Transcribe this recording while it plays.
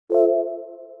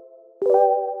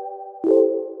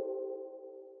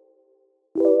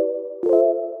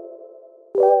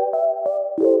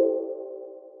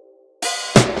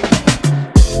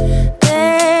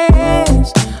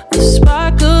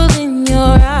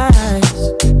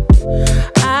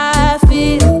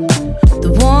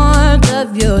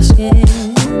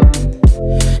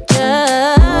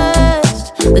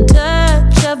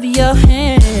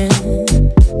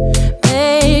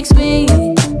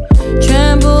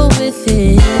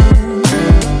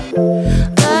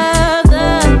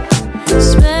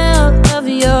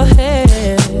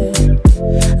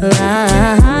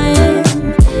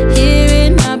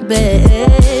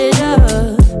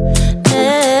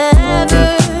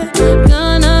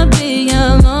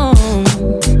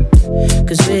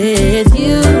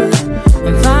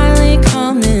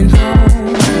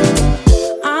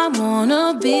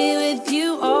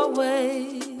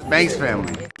Thanks,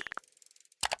 family.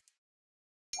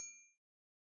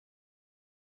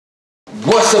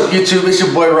 What's up, YouTube? It's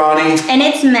your boy Ronnie. And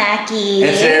it's Mackie.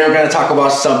 And today we're going to talk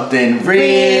about something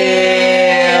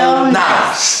real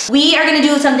nice. We are going to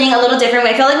do something a little different.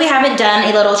 I feel like we haven't done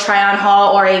a little try-on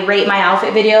haul or a rate my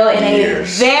outfit video in a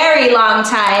very long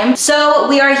time. So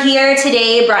we are here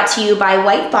today, brought to you by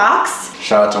White Fox.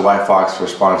 Shout out to White Fox for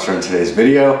sponsoring today's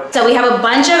video. So we have a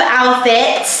bunch of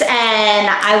outfits and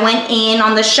I went in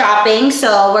on the shopping.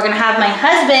 So we're gonna have my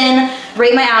husband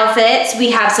rate my outfits. We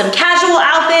have some casual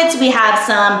outfits. We have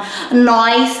some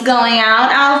nice going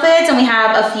out outfits. And we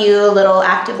have a few little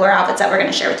activewear outfits that we're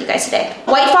gonna share with you guys today.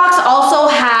 White Fox also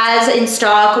has in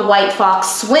stock White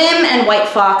Fox Swim and White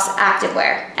Fox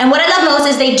Activewear. And what I love most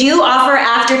is they do offer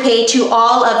Afterpay to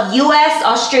all of US,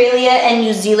 Australia, and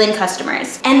New Zealand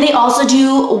customers. And they also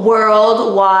do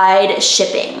worldwide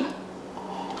shipping.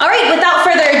 All right, without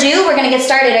further ado, we're gonna get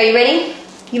started. Are you ready?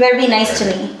 You better be nice to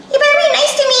me. You better be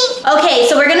nice to me. Okay,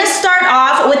 so we're gonna start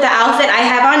off with the outfit I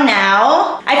have on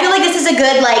now. I feel like this is a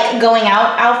good like going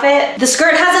out outfit. The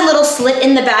skirt has a little slit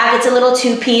in the back. It's a little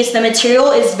two-piece. The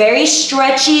material is very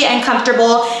stretchy and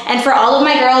comfortable. And for all of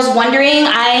my girls wondering,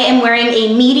 I am wearing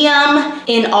a medium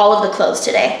in all of the clothes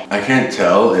today. I can't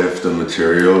tell if the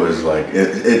material is like,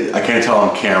 I can't tell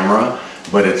on camera,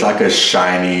 but it's like a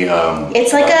shiny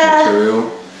it's like a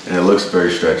material. And it looks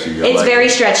very stretchy. It's very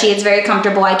stretchy, it's very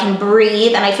comfortable. I can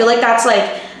breathe, and I feel like that's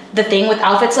like the thing with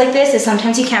outfits like this is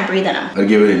sometimes you can't breathe in them. I'd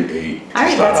give it an 8. All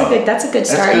right, that's a good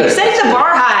start. You set the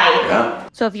bar high. Yeah.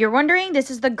 So if you're wondering,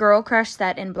 this is the Girl Crush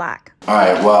set in black. All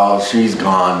right, well, she's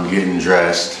gone getting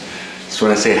dressed. Just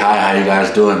want to say hi, how you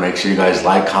guys doing? Make sure you guys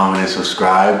like, comment, and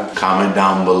subscribe. Comment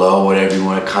down below, whatever you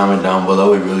want to comment down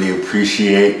below. We really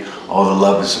appreciate all the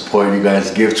love and support you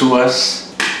guys give to us.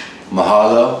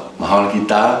 Mahalo, mahalo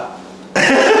kita.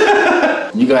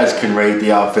 You guys can rate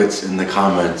the outfits in the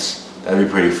comments. That'd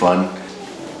be pretty fun.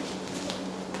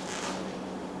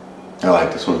 I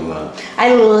like this one a lot.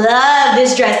 I love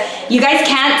this dress. You guys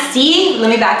can't see, let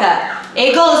me back up.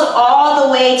 It goes all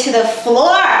the way to the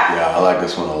floor. Yeah, I like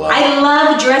this one a lot. I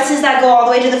love dresses that go all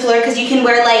the way to the floor because you can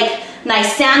wear like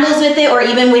nice sandals with it or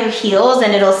even wear heels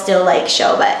and it'll still like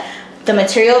show. But the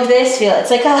material of this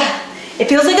it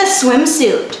feels like a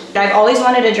swimsuit. I've always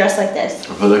wanted a dress like this.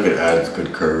 I feel like it adds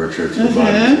good curvature to the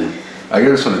body too. I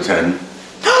give this one a 10.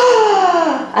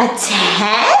 A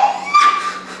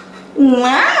 10?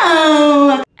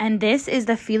 Wow. And this is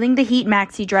the Feeling the Heat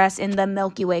maxi dress in the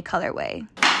Milky Way colorway.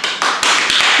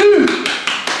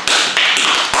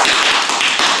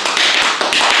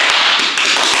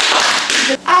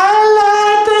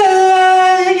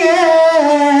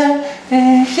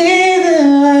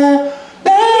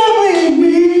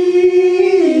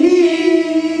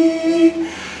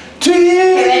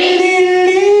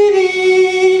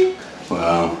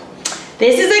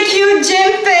 This is a cute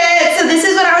gym fit. So this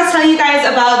is what I was telling you guys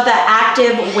about the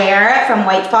active wear from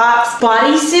White Fox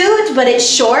bodysuit, but it's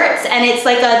shorts and it's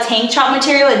like a tank top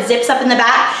material. It zips up in the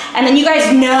back. And then you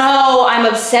guys know I'm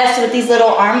obsessed with these little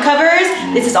arm covers.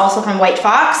 This is also from White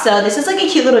Fox. So this is like a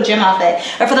cute little gym outfit.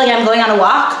 Or for like I'm going on a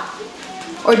walk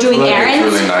or doing errands.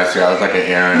 It's really nice. Yeah, it's like an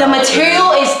errand. The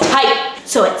material is tight,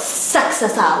 so it sucks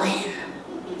us all in.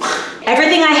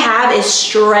 Everything I have is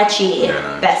stretchy,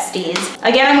 besties.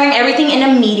 Again, I'm wearing everything in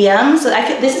a medium, so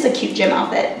this is a cute gym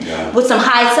outfit. Yeah. With some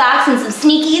high socks and some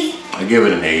sneakies. I give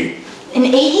it an 8. An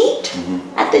 8?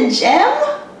 At the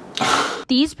gym?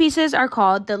 These pieces are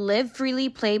called the Live Freely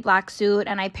Play Black Suit,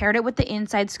 and I paired it with the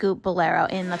Inside Scoop Bolero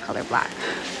in the color black.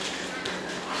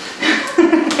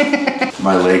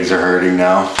 My legs are hurting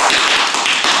now.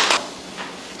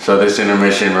 So this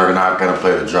intermission, we're not gonna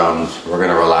play the drums. We're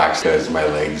gonna relax because my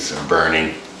legs are burning.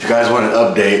 If you guys want an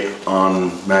update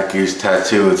on Mackie's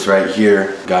tattoo, it's right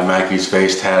here. Got Mackie's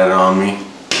face tatted on me.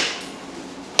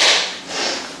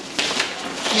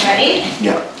 You ready?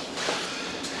 Yeah.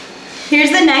 Here's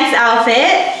the next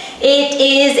outfit. It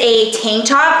is a tank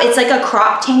top. It's like a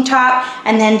crop tank top,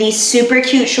 and then these super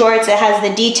cute shorts. It has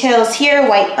the details here,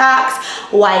 white box,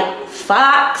 white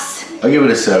fox. I'll give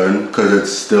it a 7 because it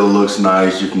still looks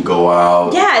nice. You can go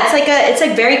out. Yeah, it's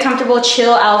like very comfortable,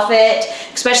 chill outfit,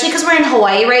 especially because we're in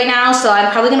Hawaii right now. So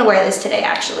I'm probably gonna wear this today,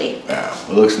 actually. Yeah,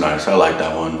 it looks nice. I like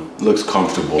that one. It looks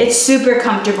comfortable. It's super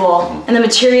comfortable, and the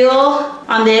material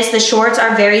on this, the shorts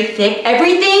are very thick.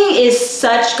 Everything is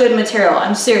such good material.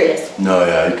 I'm serious. No,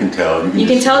 yeah, you can tell. You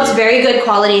can tell it's very good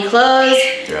quality clothes.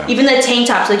 Yeah. Even the tank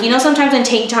tops, like, you know, sometimes in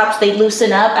tank tops they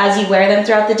loosen up as you wear them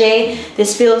throughout the day.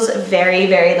 This feels very,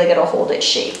 very like it'll hold its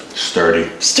shape. Sturdy.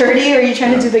 Sturdy? Are you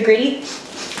trying to do the gritty?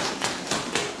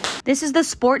 This is the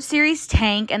Sport Series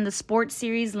tank and the Sport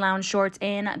Series lounge shorts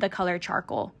in the color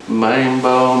charcoal. You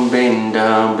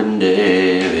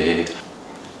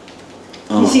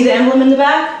see the emblem in the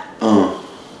back?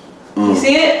 You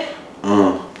see it?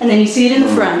 And then you see it in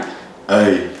the front.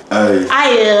 I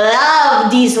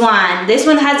love this one. This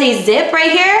one has a zip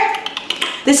right here.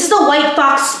 This is the White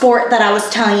Fox Sport that I was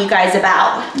telling you guys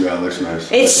about. Yeah, it looks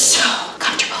nice. It's so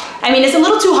comfortable. I mean, it's a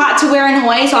little too hot to wear in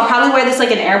Hawaii, so I'll probably wear this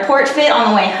like an airport fit on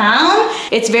the way home.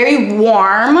 It's very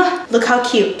warm. Look how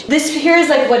cute. This here is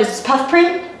like, what is this, puff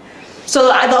print? So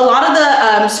a lot of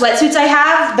the sweatsuits I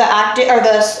have,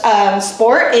 the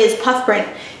sport is puff print.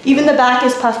 Even the back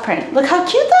is puff print. Look how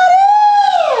cute that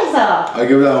is. I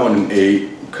give that one an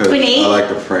 8 because I like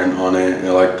the print on it.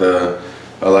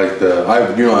 I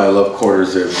love quarter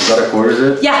zip. Is that a quarter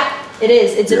zip? Yeah, it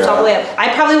is. It zips all the way up.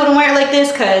 I probably wouldn't wear it like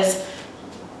this because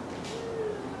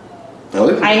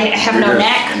I have no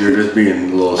neck. You're just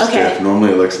being a little stiff.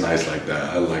 Normally it looks nice like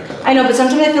that. I like that. I know, but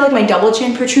sometimes I feel like my double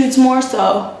chin protrudes more,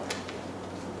 so.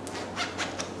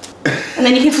 And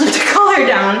then you can flip the collar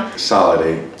down. Solid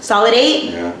 8. Solid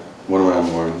 8? Yeah. One of my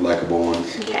more likable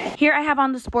ones. Okay. Here I have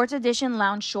on the Sports Edition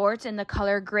lounge shorts in the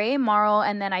color gray marl,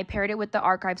 and then I paired it with the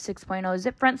Archive 6.0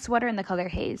 zip front sweater in the color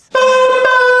haze.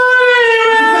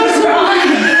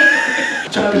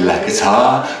 Drop it like it's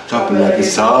hot, drop it like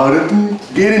it's hot.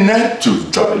 Getting that too.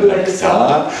 Drop it like it's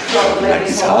hot, drop it like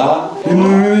it's hot.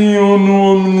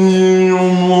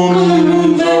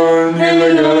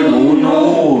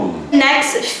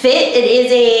 Next fit, it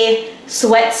is a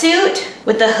sweatsuit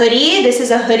with the hoodie. This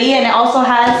is a hoodie, and it also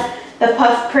has the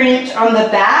puff print on the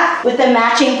back with the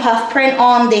matching puff print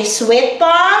on the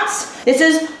sweatpants. This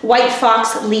is White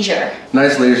Fox Leisure.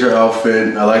 Nice leisure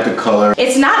outfit. I like the color.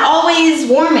 It's not always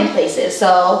warm in places,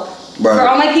 so for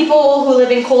all my people who live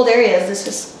in cold areas, this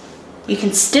is, you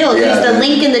can still use the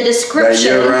link in the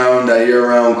description. That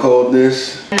year-round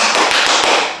coldness.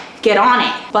 Get on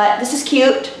it. But this is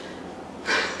cute.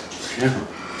 Yeah.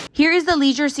 Here is the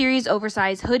Leisure Series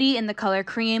Oversized hoodie in the color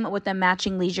cream with the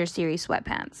matching Leisure Series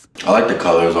sweatpants. I like the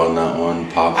colors on that one.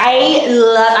 Pop. I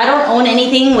don't own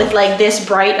anything with like this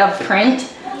bright of print.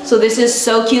 So this is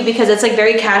so cute because it's like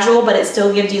very casual, but it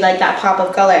still gives you like that pop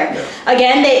of color. Yeah.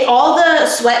 Again, all the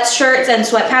sweatshirts and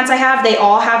sweatpants I have, they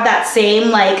all have that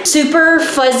same like super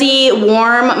fuzzy,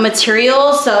 warm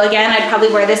material. So again, I'd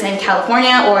probably wear this in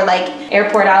California or like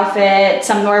airport outfit,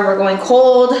 somewhere we're going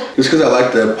cold. Just because I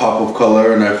like the pop of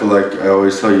color, and I feel like I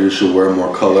always tell you should wear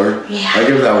more color. Yeah. I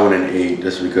give that one an 8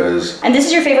 just because. And this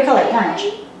is your favorite color, orange.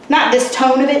 Not this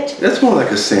tone of it. That's more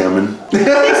like a salmon.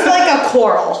 It's like a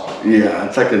coral. Yeah,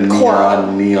 it's like a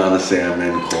neon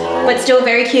salmon coral. But still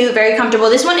very cute, very comfortable.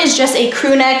 This one is just a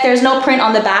crew neck. There's no print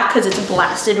on the back because it's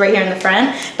blasted right here in the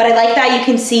front. But I like that you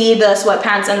can see the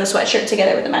sweatpants and the sweatshirt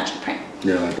together with the matching print.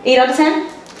 Yeah. 8 out of 10?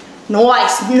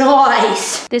 Nice,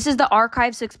 nice. This is the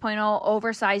Archive 6.0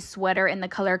 oversized sweater in the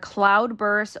color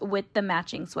Cloudburst with the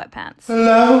matching sweatpants.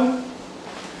 Hello,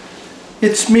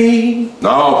 it's me.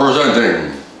 Now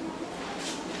presenting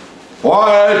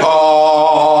White Fox.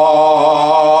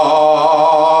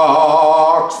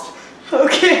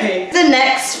 Okay. The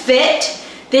next fit,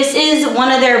 this is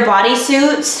one of their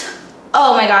bodysuits.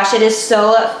 Oh my gosh, it is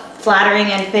so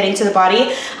flattering and fitting to the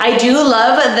body. I do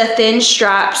love the thin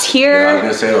straps here. Yeah, I was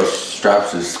gonna say those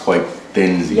straps is quite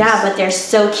thin. Yeah, but they're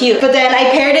so cute. But then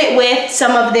I paired it with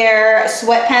some of their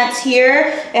sweatpants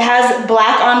here. It has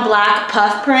black on black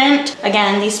puff print.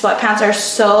 Again, these sweatpants are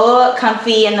so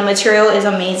comfy and the material is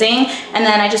amazing. And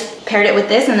then I just paired it with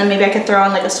this, and then maybe I could throw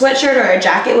on like a sweatshirt or a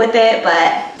jacket with it.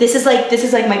 But this is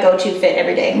like my go-to fit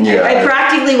every day. Yeah, I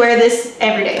practically wear this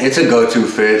every day. It's a go-to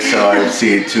fit, so I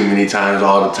see it too many times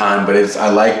all the time. But I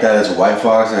like that it's White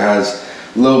Fox. It has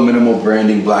little minimal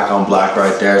branding, black on black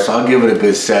right there. So I'll give it a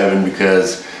good 7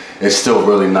 because it's still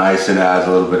really nice and adds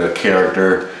a little bit of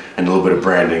character. and a little bit of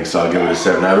branding, so I'll give it a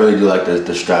 7. I really do like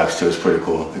the straps too. It's pretty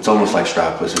cool. It's almost like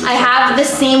strapless. I have the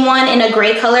same one in a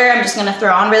gray color. I'm just gonna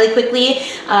throw on really quickly,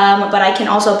 but I can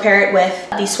also pair it with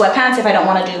these sweatpants if I don't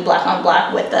want to do black on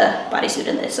black with the bodysuit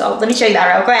in this. So let me show you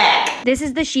that real quick. This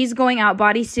is the She's Going Out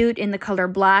bodysuit in the color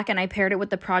black, and I paired it with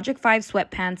the Project 5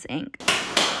 Sweatpants Ink.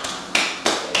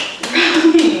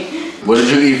 What did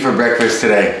you eat for breakfast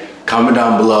today? Comment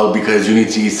down below because you need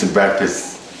to eat some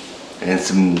breakfast and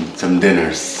some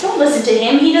dinners. Don't listen to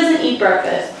him, he doesn't eat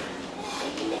breakfast.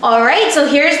 All right, so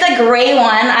here's the gray one.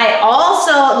 I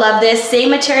also love this, same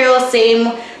material,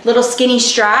 same little skinny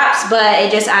straps, but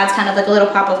it just adds kind of like a little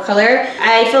pop of color.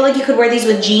 I feel like you could wear these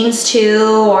with jeans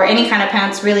too, or any kind of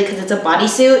pants really, because it's a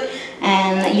bodysuit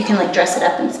and you can like dress it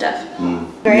up and stuff.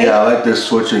 Right? Yeah, I like this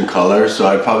switch in color, so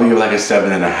I'd probably give it like a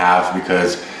 7.5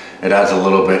 because it adds a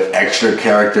little bit extra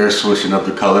character switching up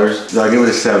the colors. So I'll give it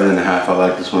a 7.5. I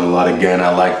like this one a lot. Again,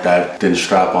 I like that thin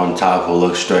strap on top. It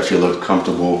looks stretchy, it looks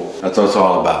comfortable. That's what it's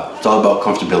all about. It's all about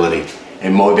comfortability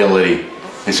and mobility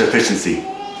and sufficiency.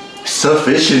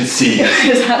 Sufficiency.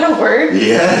 Is that a word?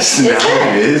 Yes, now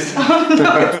it is. Oh,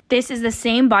 no. This is the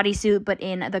same bodysuit, but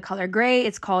in the color gray.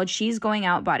 It's called She's Going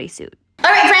Out bodysuit. All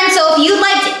right, friends, so if you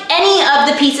liked any of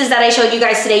the pieces that I showed you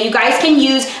guys today, you guys can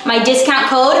use my discount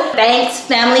code,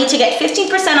 BANKSFamily, to get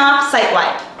 15% off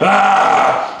site-wide.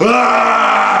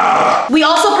 We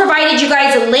also provided you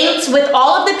guys links with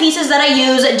all of the pieces that I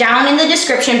use down in the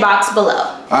description box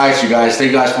below. Alright, you guys,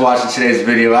 thank you guys for watching today's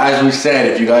video. As we said,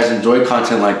 if you guys enjoy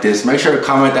content like this, make sure to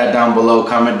comment that down below.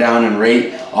 Comment down and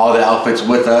rate all the outfits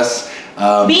with us.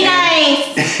 Be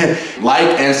nice!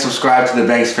 Like and subscribe to the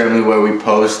Banks Family, where we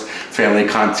post family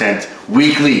content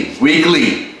weekly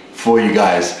for you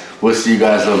guys. We'll see you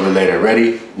guys a little bit later.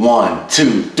 Ready? 1,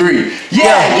 2, 3.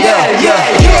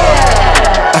 Yeah!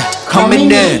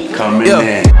 Coming in.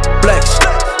 Flex,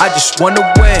 I just wanna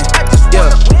win.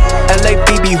 Yeah.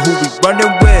 LABB, who we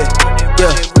running with?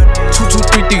 Yeah. 2, 2,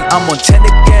 3, 3. I'm on 10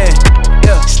 again.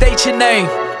 Yeah. State your name.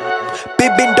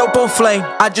 Big dope on flame.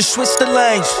 I just switched the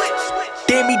lanes.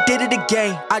 Damn, he did it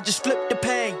again. I just flipped the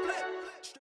pen.